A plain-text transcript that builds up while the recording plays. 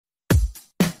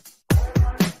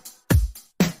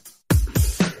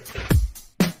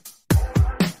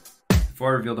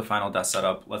Before I reveal the final desk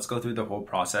setup, let's go through the whole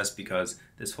process because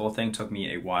this whole thing took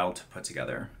me a while to put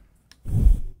together.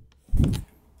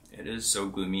 It is so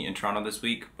gloomy in Toronto this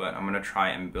week, but I'm gonna try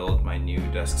and build my new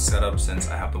desk setup since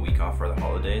I have the week off for the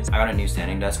holidays. I got a new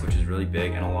standing desk, which is really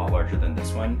big and a lot larger than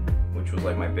this one, which was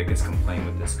like my biggest complaint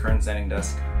with this current standing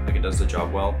desk. Like, it does the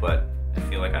job well, but I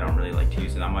feel like I don't really like to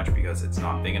use it that much because it's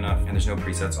not big enough and there's no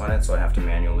presets on it, so I have to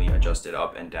manually adjust it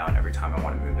up and down every time I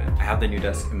want to move it. I have the new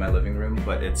desk in my living room,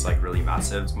 but it's like really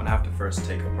massive. So I'm gonna have to first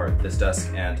take apart this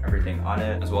desk and everything on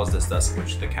it, as well as this desk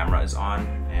which the camera is on,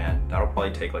 and that'll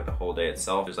probably take like the whole day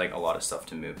itself. There's like a lot of stuff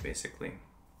to move basically.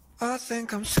 I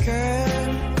think I'm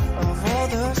scared of all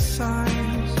the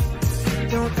signs.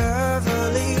 Don't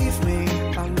ever leave me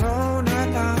alone at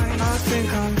night. I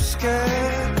think I'm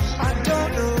scared, I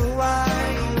don't know why.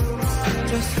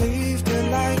 Just leave the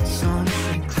lights on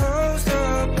and close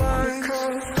the blinds.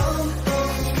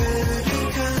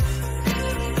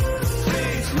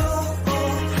 Please no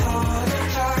more heart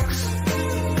attacks.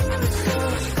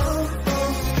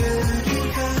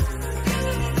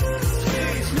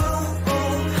 Please no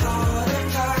more heart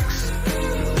attacks.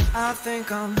 I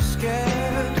think I'm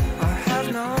scared, I have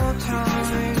no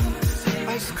time.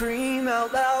 I scream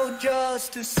out loud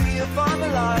just to see if I'm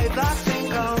alive. I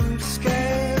think I'm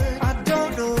scared, I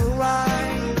don't know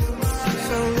why.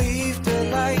 So leave the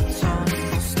lights on,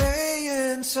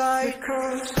 stay inside.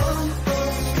 Cause I'm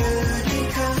scared you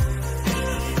can.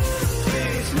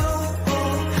 Please no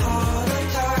more heart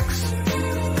attacks.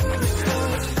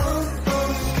 Cause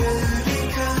I'm scared you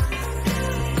can.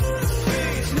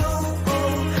 Please no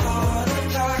more heart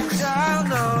attacks. Dial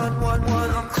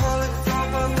 911, I'm calling from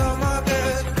under my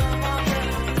bed.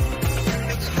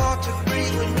 It's hard to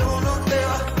breathe when you're not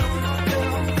there.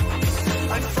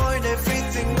 I find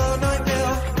everything a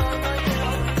nightmare.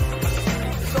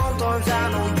 Sometimes I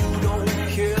know you don't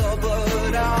care, but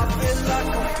I feel like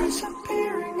I'm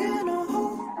disappearing in a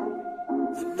hole,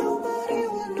 and nobody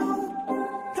will know,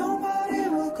 nobody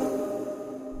will go.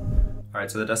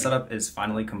 Alright, so the desk setup is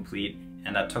finally complete,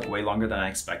 and that took way longer than I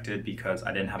expected because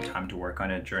I didn't have time to work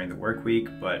on it during the work week,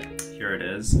 but here it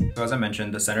is. So as I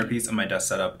mentioned, the centerpiece of my desk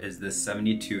setup is this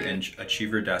 72-inch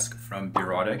Achiever desk from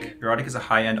Burotic. Burotic is a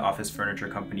high-end office furniture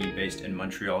company based in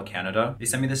Montreal, Canada. They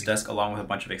sent me this desk along with a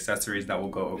bunch of accessories that we'll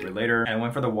go over later, and I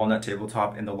went for the walnut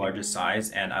tabletop in the largest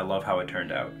size, and I love how it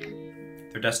turned out.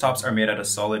 Their desktops are made out of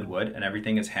solid wood, and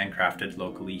everything is handcrafted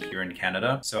locally here in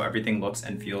Canada, so everything looks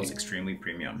and feels extremely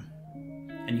premium.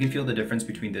 And you can feel the difference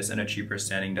between this and a cheaper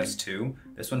standing desk too.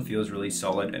 This one feels really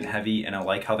solid and heavy, and I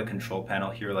like how the control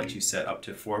panel here lets you set up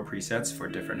to 4 presets for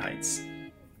different heights.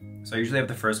 So I usually have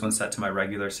the first one set to my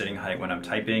regular sitting height when I'm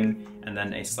typing, and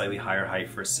then a slightly higher height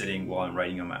for sitting while I'm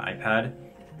writing on my iPad,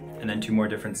 and then 2 more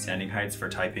different standing heights for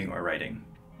typing or writing.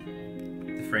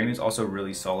 The frame is also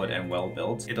really solid and well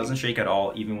built. It doesn't shake at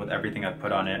all, even with everything I've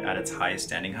put on it at its highest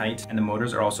standing height. And the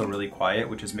motors are also really quiet,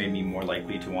 which has made me more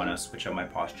likely to want to switch up my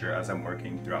posture as I'm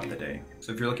working throughout the day.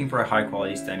 So if you're looking for a high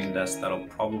quality standing desk that'll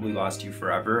probably last you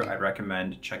forever, I'd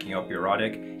recommend checking out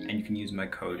Burotic, and you can use my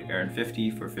code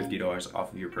Aaron50 for $50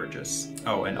 off of your purchase.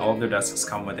 Oh, and all of their desks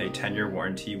come with a 10-year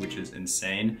warranty, which is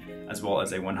insane, as well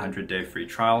as a 100-day free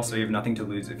trial, so you have nothing to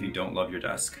lose if you don't love your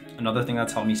desk. Another thing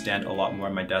that's helped me stand a lot more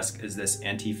on my desk is this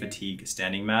anti-fatigue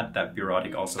standing mat that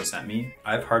Burotic also sent me.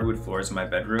 I have hardwood floors in my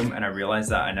bedroom, and I realized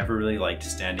that I never really liked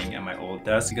standing at my old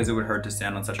desk because it would hurt to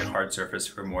stand on such a hard surface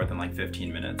for more than like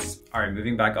 15 minutes. Alright,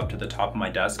 moving back up to the top of my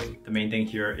desk, the main thing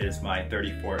here is my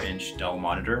 34-inch Dell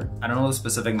monitor. I don't know the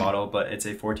specific model, but it's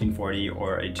a 1440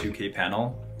 or a 2K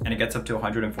panel, and it gets up to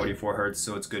 144 Hz,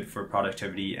 so it's good for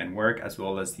productivity and work as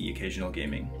well as the occasional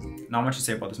gaming. Not much to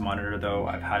say about this monitor though.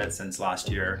 I've had it since last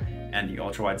year, and the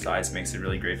ultra-wide size makes it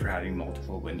really great for having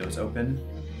multiple windows open.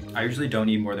 I usually don't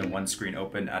need more than 1 screen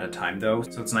open at a time though,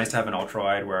 so it's nice to have an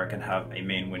ultra-wide where I can have a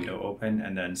main window open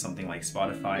and then something like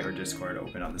Spotify or Discord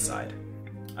open on the side.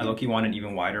 I low-key want an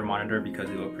even wider monitor because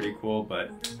they look pretty cool, but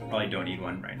probably don't need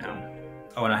one right now.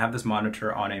 Oh, and I have this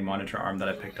monitor on a monitor arm that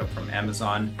I picked up from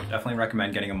Amazon. Definitely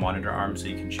recommend getting a monitor arm so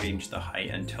you can change the height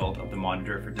and tilt of the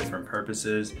monitor for different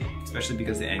purposes, especially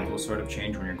because the angles sort of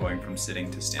change when you're going from sitting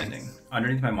to standing.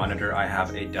 Underneath my monitor, I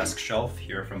have a desk shelf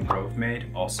here from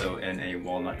Grovemade, also in a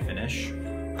walnut finish.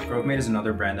 Grovemade is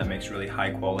another brand that makes really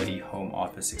high quality home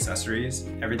office accessories.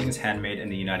 Everything is handmade in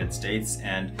the United States,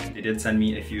 and they did send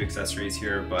me a few accessories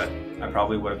here, but I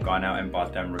probably would have gone out and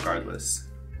bought them regardless.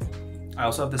 I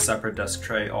also have this separate desk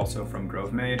tray also from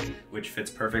Grovemade, which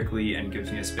fits perfectly and gives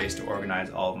me a space to organize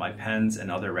all of my pens and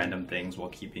other random things while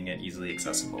keeping it easily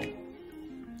accessible.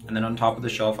 And then on top of the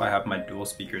shelf I have my dual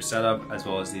speaker setup as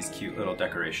well as these cute little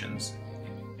decorations.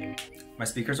 My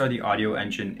speakers are the Audio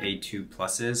Engine A2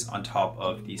 Pluses on top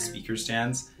of these speaker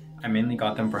stands. I mainly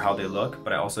got them for how they look,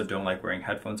 but I also don't like wearing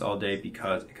headphones all day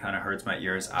because it kind of hurts my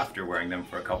ears after wearing them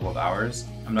for a couple of hours.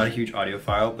 I'm not a huge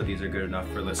audiophile, but these are good enough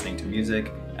for listening to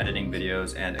music, editing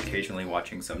videos, and occasionally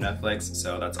watching some Netflix,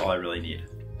 so that's all I really need.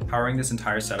 Powering this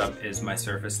entire setup is my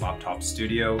Surface Laptop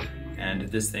Studio, and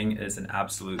this thing is an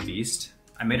absolute beast.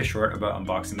 I made a short about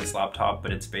unboxing this laptop,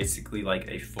 but it's basically like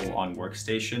a full-on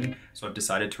workstation, so I've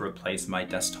decided to replace my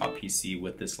desktop PC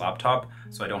with this laptop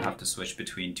so I don't have to switch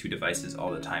between two devices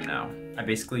all the time now. I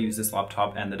basically use this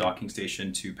laptop and the docking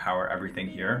station to power everything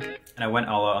here, and I went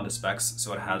all out on the specs,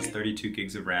 so it has 32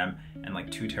 gigs of RAM and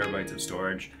like 2 terabytes of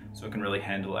storage, so it can really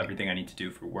handle everything I need to do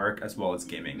for work as well as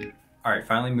gaming. Alright,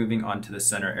 finally moving on to the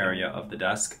center area of the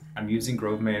desk. I'm using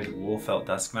Grovemade's wool felt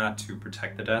desk mat to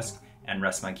protect the desk and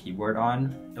rest my keyboard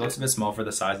on. It looks a bit small for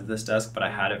the size of this desk, but I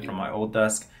had it from my old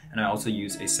desk, and I also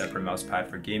use a separate mouse pad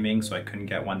for gaming, so I couldn't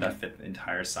get one that fit the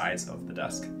entire size of the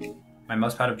desk. My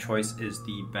mouse pad of choice is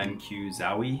the BenQ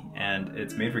Zowie, and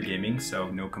it's made for gaming, so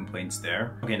no complaints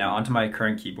there. Okay, now onto my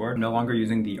current keyboard. I'm no longer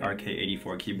using the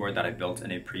RK84 keyboard that I built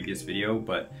in a previous video,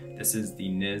 but this is the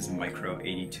NIS Micro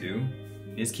 82.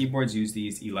 NIS keyboards use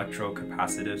these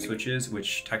electrocapacitive switches,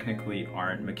 which technically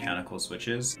aren't mechanical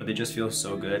switches, but they just feel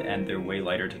so good and they're way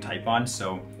lighter to type on.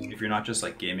 So if you're not just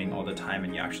like gaming all the time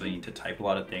and you actually need to type a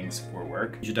lot of things for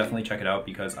work, you should definitely check it out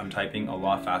because I'm typing a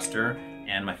lot faster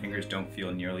and my fingers don't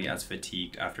feel nearly as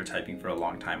fatigued after typing for a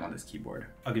long time on this keyboard.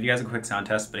 I'll give you guys a quick sound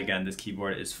test, but again, this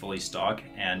keyboard is fully stock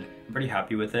and I'm pretty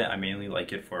happy with it. I mainly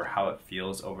like it for how it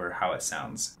feels over how it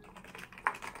sounds.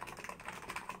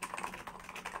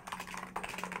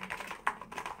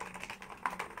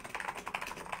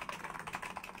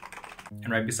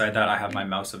 And right beside that, I have my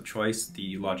mouse of choice,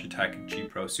 the Logitech G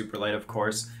Pro Superlight, of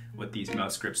course, with these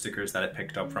mouse grip stickers that I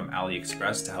picked up from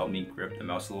AliExpress to help me grip the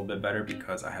mouse a little bit better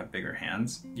because I have bigger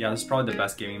hands. Yeah, this is probably the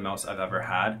best gaming mouse I've ever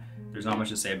had. There's not much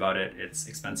to say about it. It's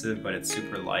expensive, but it's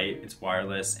super light, it's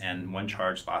wireless, and one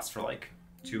charge lasts for like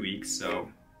 2 weeks, so.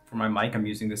 For my mic, I'm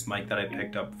using this mic that I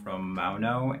picked up from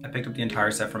Mauno. I picked up the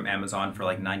entire set from Amazon for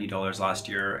like $90 last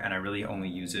year, and I really only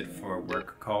use it for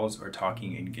work calls or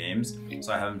talking in games,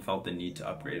 so I haven't felt the need to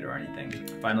upgrade or anything.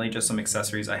 Finally, just some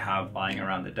accessories I have lying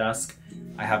around the desk.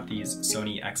 I have these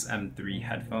Sony XM3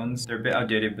 headphones. They're a bit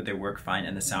outdated, but they work fine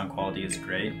and the sound quality is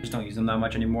great. I just don't use them that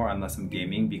much anymore unless I'm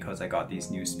gaming because I got these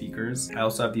new speakers. I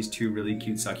also have these 2 really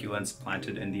cute succulents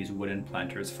planted in these wooden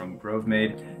planters from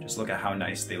Grovemade. Just look at how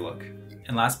nice they look.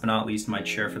 And last but not least, my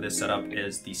chair for this setup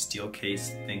is the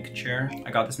Steelcase Think chair. I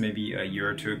got this maybe a year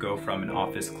or 2 ago from an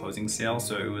office closing sale,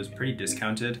 so it was pretty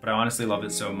discounted, but I honestly love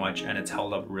it so much and it's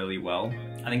held up really well.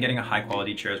 I think getting a high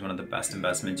quality chair is one of the best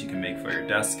investments you can make for your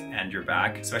desk and your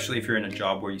back, especially if you're in a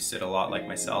job where you sit a lot like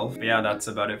myself. But yeah, that's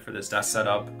about it for this desk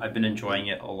setup. I've been enjoying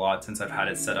it a lot since I've had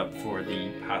it set up for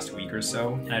the past week or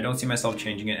so, and I don't see myself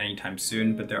changing it anytime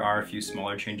soon, but there are a few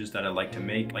smaller changes that I'd like to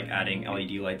make, like adding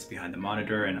LED lights behind the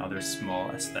monitor and other small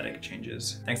aesthetic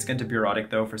changes. Thanks again to Burotic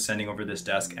though for sending over this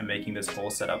desk and making this whole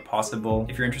setup possible.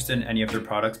 If you're interested in any of their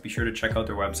products, be sure to check out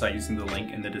their website using the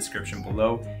link in the description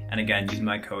below, and again, use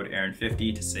my code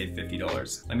Aaron50 to save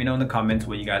 $50. Let me know in the comments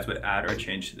what you guys would add or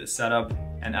change to this setup,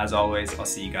 and as always, I'll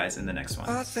see you guys in the next one.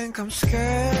 I think I'm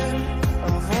scared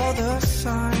of all the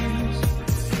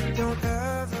signs. Don't